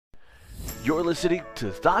You're listening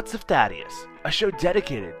to Thoughts of Thaddeus, a show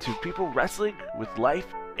dedicated to people wrestling with life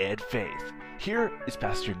and faith. Here is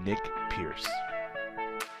Pastor Nick Pierce.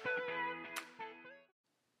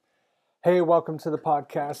 Hey, welcome to the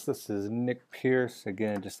podcast. This is Nick Pierce.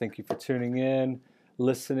 Again, just thank you for tuning in,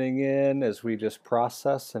 listening in as we just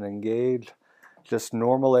process and engage just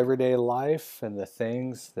normal everyday life and the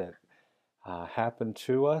things that happen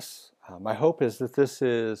to us. My hope is that this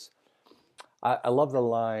is, I love the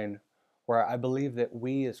line where I believe that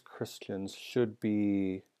we as Christians should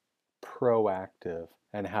be proactive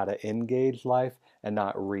in how to engage life and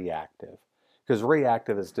not reactive. Because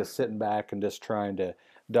reactive is just sitting back and just trying to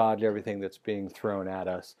dodge everything that's being thrown at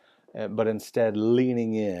us, but instead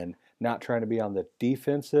leaning in, not trying to be on the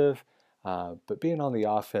defensive, but being on the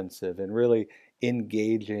offensive and really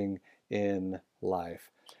engaging in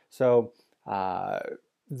life. So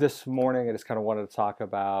this morning I just kind of wanted to talk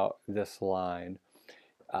about this line.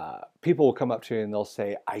 People will come up to you and they'll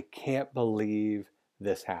say, "I can't believe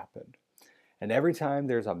this happened." And every time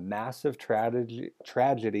there's a massive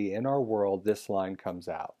tragedy in our world, this line comes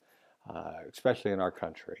out, especially in our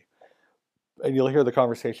country. And you'll hear the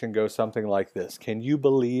conversation go something like this: "Can you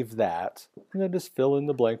believe that?" And then just fill in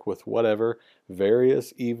the blank with whatever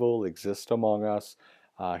various evil exist among us.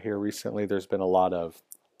 Here recently, there's been a lot of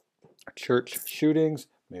church shootings.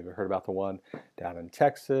 Maybe you heard about the one down in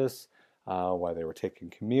Texas while they were taking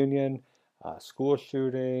communion. School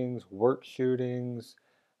shootings, work shootings.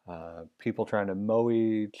 People trying to mow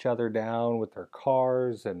each other down with their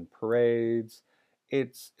cars and parades.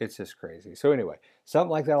 It's just crazy. So anyway,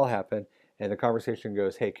 something like that will happen, and the conversation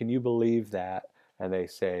goes, "Hey, can you believe that?" And they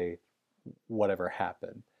say, "Whatever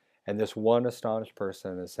happened?" And this one astonished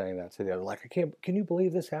person is saying that to the other, like, can you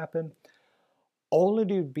believe this happened?" Only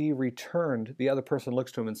to be returned, the other person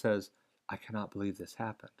looks to him and says, "I cannot believe this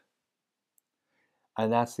happened."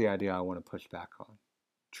 And that's the idea I want to push back on.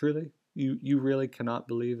 Truly? You really cannot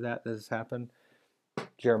believe that this has happened?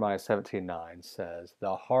 Jeremiah 17:9 says,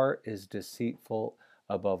 "The heart is deceitful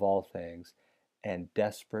above all things and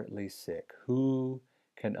desperately sick. Who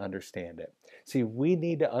can understand it?" See, we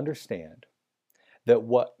need to understand that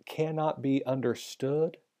what cannot be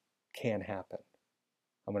understood can happen.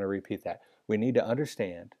 I'm going to repeat that. We need to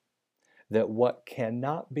understand that what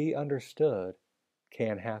cannot be understood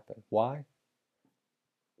can happen. Why?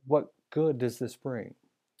 What good does this bring?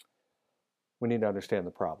 We need to understand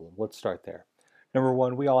the problem. Let's start there. Number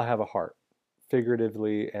one, we all have a heart,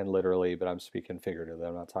 figuratively and literally, but I'm speaking figuratively.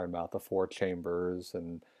 I'm not talking about the four chambers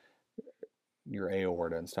and your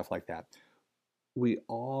aorta and stuff like that. We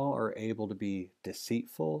all are able to be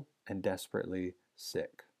deceitful and desperately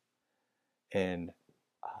sick. In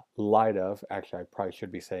light of, actually I probably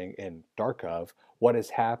should be saying in dark of, what has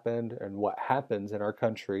happened and what happens in our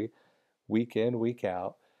country week in, week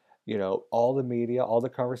out. You know, all the media, all the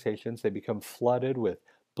conversations, they become flooded with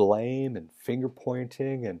blame and finger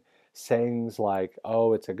pointing and sayings like,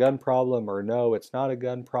 "Oh, it's a gun problem," or "No, it's not a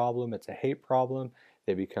gun problem, it's a hate problem."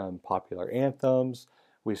 They become popular anthems.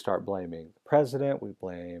 We start blaming the president, we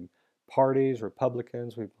blame parties,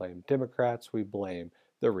 Republicans, we blame Democrats, we blame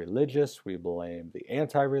the religious, we blame the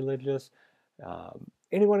anti-religious,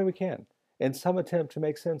 anyone we can, in some attempt to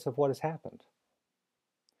make sense of what has happened.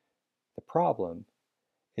 The problem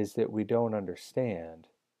is that we don't understand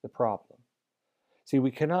the problem. See,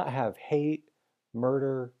 we cannot have hate,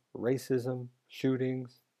 murder, racism,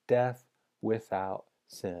 shootings, death without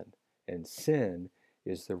sin. And sin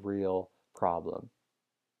is the real problem.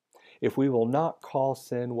 If we will not call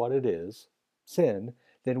sin what it is, sin,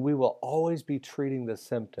 then we will always be treating the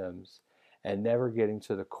symptoms and never getting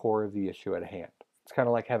to the core of the issue at hand. It's kind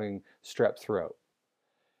of like having strep throat.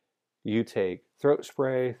 You take throat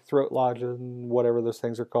spray, throat lozenge, whatever those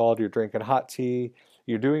things are called. You're drinking hot tea.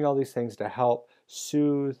 You're doing all these things to help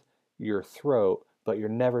soothe your throat, but you're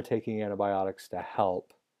never taking antibiotics to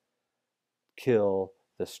help kill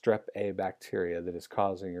the strep A bacteria that is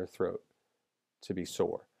causing your throat to be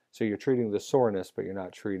sore. So you're treating the soreness, but you're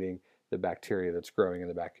not treating the bacteria that's growing in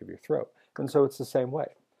the back of your throat. And so it's the same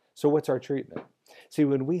way. So what's our treatment? See,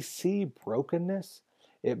 when we see brokenness,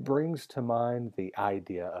 it brings to mind the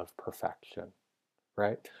idea of perfection,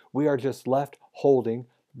 right? We are just left holding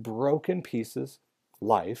broken pieces,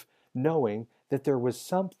 life, knowing that there was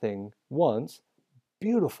something once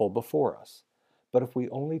beautiful before us. But if we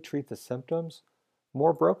only treat the symptoms,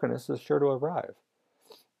 more brokenness is sure to arrive.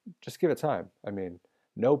 Just give it time. I mean,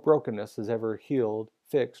 no brokenness has ever healed,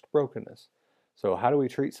 fixed brokenness. So how do we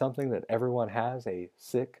treat something that everyone has, a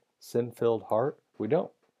sick, sin-filled heart? We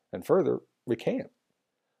don't. And further, we can't.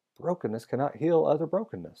 Brokenness cannot heal other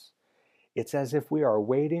brokenness. It's as if we are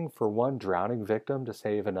waiting for one drowning victim to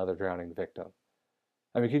save another drowning victim.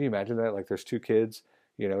 I mean, can you imagine that? Like there's two kids,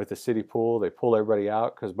 at the city pool. They pull everybody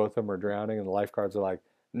out because both of them are drowning, and the lifeguards are like,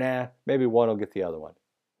 nah, maybe one will get the other one.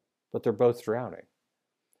 But they're both drowning.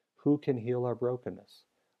 Who can heal our brokenness?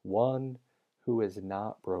 One who is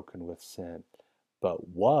not broken with sin, but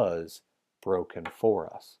was broken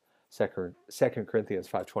for us. 2 Corinthians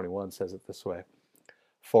 5:21 says it this way: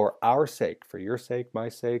 for our sake, for your sake, my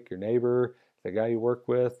sake, your neighbor, the guy you work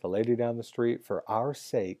with, the lady down the street, for our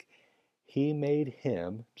sake, he made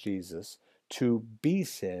him, Jesus, to be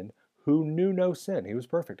sin who knew no sin. He was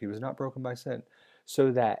perfect. He was not broken by sin.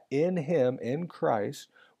 So that in him, in Christ,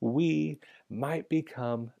 we might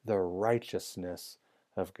become the righteousness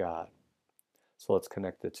of God. So let's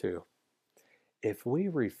connect the two. If we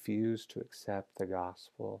refuse to accept the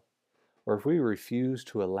gospel, or if we refuse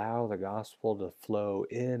to allow the gospel to flow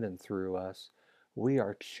in and through us, we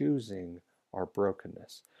are choosing our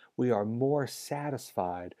brokenness. We are more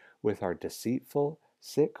satisfied with our deceitful,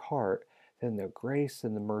 sick heart than the grace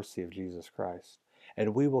and the mercy of Jesus Christ.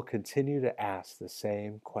 And we will continue to ask the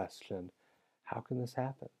same question: how can this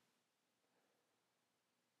happen?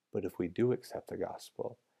 But if we do accept the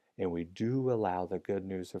gospel and we do allow the good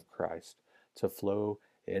news of Christ to flow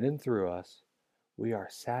in and through us, we are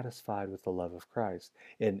satisfied with the love of Christ.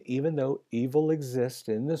 And even though evil exists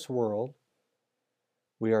in this world,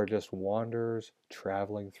 we are just wanderers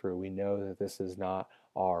traveling through. We know that this is not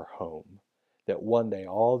our home, that one day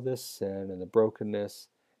all this sin and the brokenness,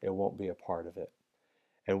 it won't be a part of it.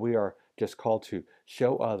 And we are just called to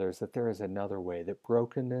show others that there is another way, that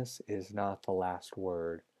brokenness is not the last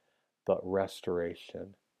word, but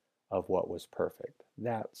restoration of what was perfect.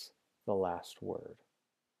 That's the last word.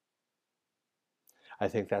 I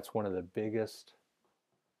think that's one of the biggest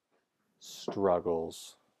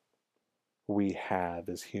struggles we have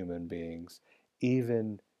as human beings,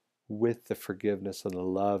 even with the forgiveness and the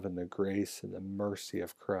love and the grace and the mercy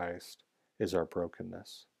of Christ, is our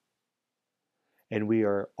brokenness. And we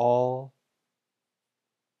are all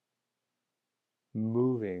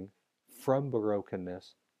moving from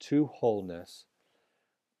brokenness to wholeness,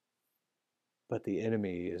 but the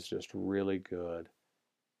enemy is just really good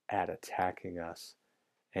at attacking us.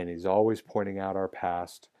 And he's always pointing out our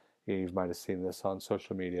past. You might have seen this on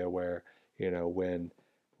social media where,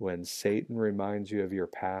 when Satan reminds you of your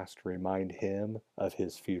past, remind him of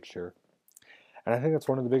his future. And I think that's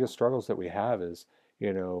one of the biggest struggles that we have is,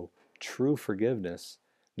 true forgiveness.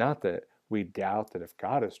 Not that we doubt that if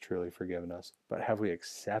God has truly forgiven us, but have we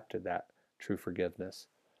accepted that true forgiveness?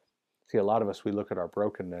 See, a lot of us, we look at our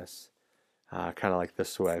brokenness kind of like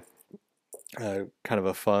this way. Kind of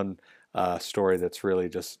a fun story that's really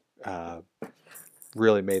just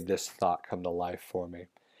really made this thought come to life for me.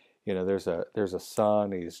 There's a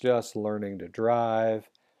son. He's just learning to drive,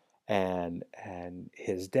 and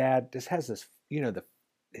his dad just has this,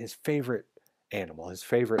 his favorite animal, his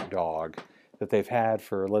favorite dog that they've had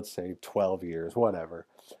for, let's say, 12 years, whatever,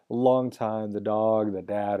 a long time. The dog, the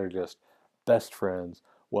dad are just best friends.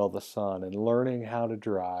 Well, the son, in learning how to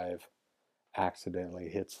drive, accidentally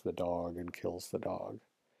hits the dog and kills the dog.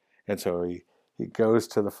 And so he goes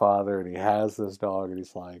to the father and he has this dog and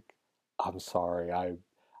he's like, I'm sorry, I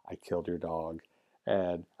killed your dog.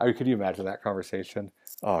 And I mean, could you imagine that conversation?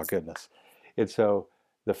 Oh, goodness. And so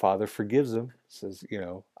the father forgives him, says,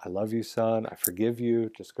 I love you, son. I forgive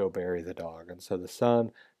you. Just go bury the dog. And so the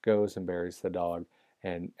son goes and buries the dog,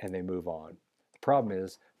 and they move on. The problem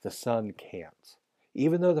is the son can't.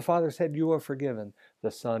 Even though the father said, you are forgiven,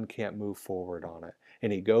 the son can't move forward on it.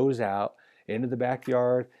 And he goes out into the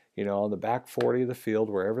backyard, on the back 40 of the field,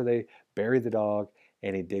 wherever they bury the dog,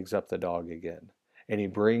 and he digs up the dog again. And he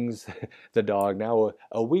brings the dog, now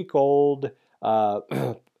a week old,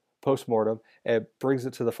 post-mortem, and brings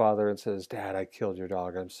it to the father and says, Dad, I killed your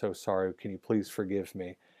dog. I'm so sorry. Can you please forgive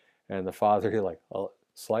me? And the father, he's like, well,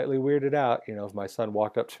 slightly weirded out. If my son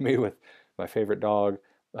walked up to me with my favorite dog,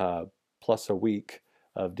 plus a week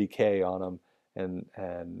of decay on him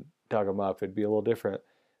and dug him up, it'd be a little different.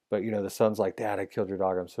 But, the son's like, Dad, I killed your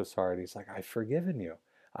dog. I'm so sorry. And he's like, I've forgiven you.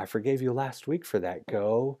 I forgave you last week for that.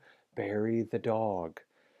 Go bury the dog.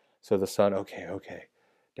 So the son, okay,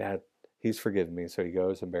 Dad, he's forgiven me. So he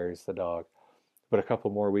goes and buries the dog. But a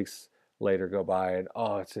couple more weeks later go by, and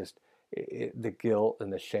it's just the guilt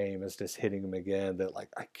and the shame is just hitting him again, that like,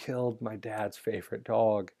 I killed my dad's favorite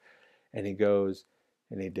dog. And he goes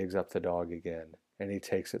and he digs up the dog again, and he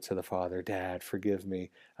takes it to the father. Dad, forgive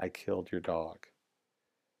me. I killed your dog.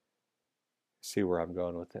 See where I'm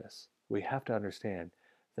going with this? We have to understand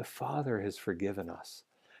the Father has forgiven us,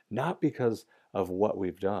 not because of what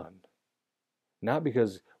we've done, Not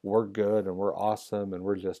because we're good and we're awesome and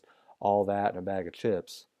we're just all that in a bag of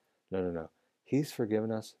chips. No, no, no. He's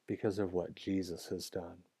forgiven us because of what Jesus has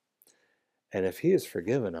done. And if he has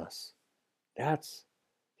forgiven us,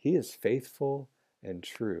 he is faithful and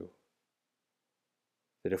true.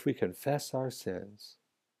 That if we confess our sins,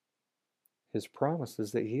 his promise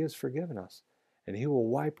is that he has forgiven us and he will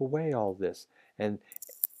wipe away all this. And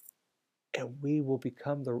we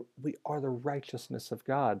are the righteousness of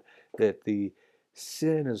God, that the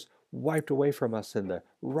sin is wiped away from us and the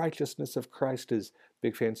righteousness of Christ is,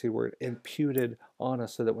 big fancy word, imputed on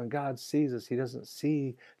us, so that when God sees us, he doesn't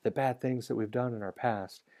see the bad things that we've done in our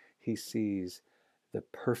past. He sees the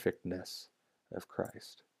perfectness of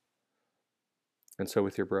Christ. And so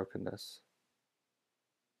with your brokenness,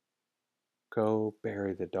 go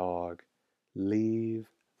bury the dog. Leave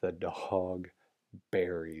the dog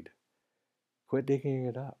buried. Quit digging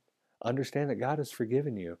it up. Understand that God has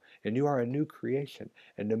forgiven you and you are a new creation,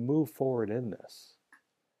 and to move forward in this.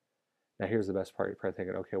 Now here's the best part. You're probably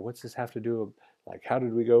thinking, okay, what's this have to do? Like, how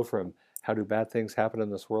did we go from how do bad things happen in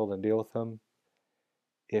this world and deal with them?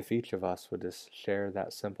 If each of us would just share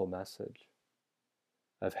that simple message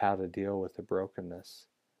of how to deal with the brokenness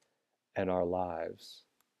in our lives,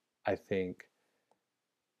 I think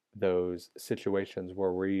those situations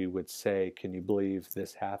where we would say, can you believe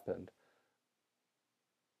this happened,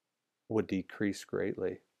 would decrease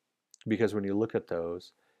greatly. Because when you look at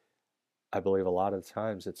those, I believe a lot of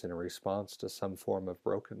times it's in a response to some form of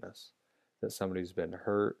brokenness, that somebody's been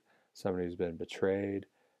hurt, somebody's been betrayed,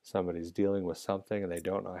 somebody's dealing with something and they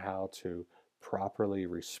don't know how to properly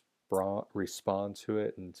respond to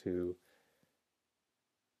it, and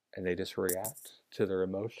they just react to their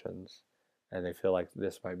emotions and they feel like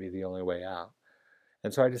this might be the only way out.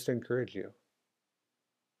 And so I just encourage you,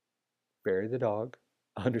 bury the dog,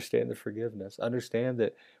 understand the forgiveness, understand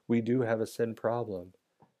that we do have a sin problem,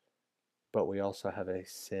 but we also have a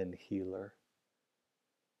sin healer,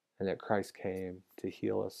 and that Christ came to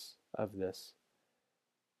heal us of this.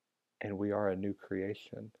 And we are a new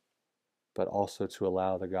creation, but also to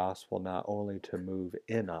allow the gospel not only to move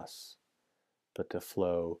in us, but to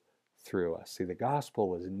flow through us. See, the gospel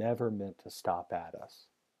was never meant to stop at us,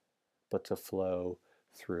 but to flow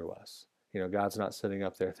through us. You know, God's not sitting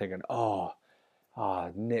up there thinking,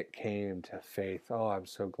 Nick came to faith. Oh, I'm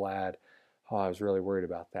so glad. Oh, I was really worried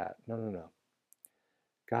about that. No, no, no.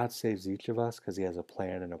 God saves each of us because he has a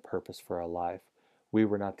plan and a purpose for our life. We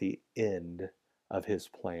were not the end of his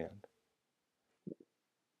plan.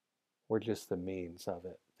 We're just the means of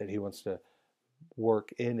it, that he wants to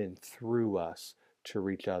work in and through us to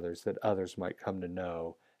reach others, that others might come to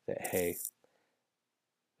know that, hey,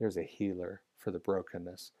 there's a healer for the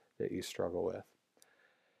brokenness that you struggle with.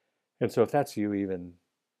 And so if that's you, even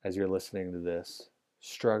as you're listening to this,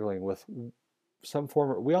 struggling with some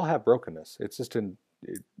form, we all have brokenness. It's just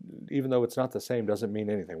even though it's not the same, doesn't mean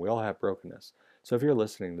anything. We all have brokenness. So if you're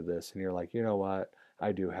listening to this and you're like, you know what,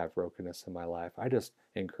 I do have brokenness in my life, I just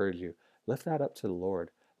encourage you, lift that up to the Lord.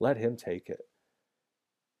 Let him take it.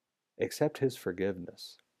 Accept his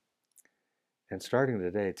forgiveness. And starting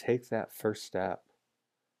today, take that first step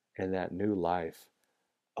in that new life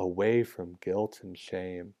away from guilt and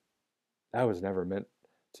shame. That was never meant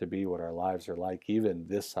to be what our lives are like, even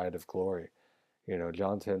this side of glory. You know,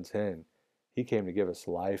 John 10:10, he came to give us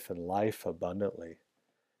life and life abundantly.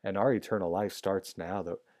 And our eternal life starts now.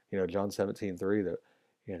 That, you know, John 17:3, that,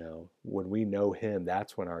 you know, when we know him,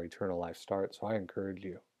 that's when our eternal life starts. So I encourage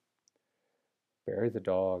you, bury the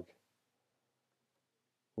dog,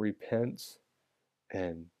 repent,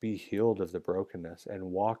 and be healed of the brokenness,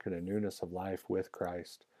 and walk in a newness of life with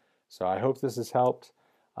Christ. So I hope this has helped.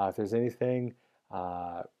 If there's anything,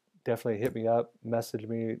 definitely hit me up, message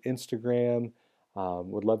me, Instagram.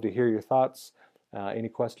 Would love to hear your thoughts. Any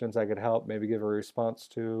questions I could help, maybe give a response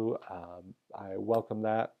to. I welcome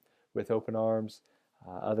that with open arms.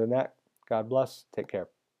 Other than that, God bless. Take care.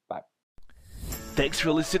 Bye. Thanks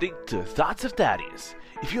for listening to Thoughts of Thaddeus.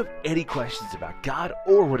 If you have any questions about God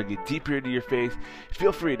or want to get deeper into your faith,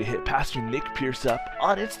 feel free to hit Pastor Nick Pierce up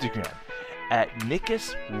on Instagram at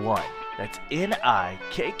Nikkus1. That's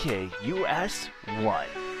Nikkus1.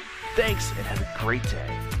 Thanks, and have a great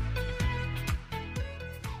day.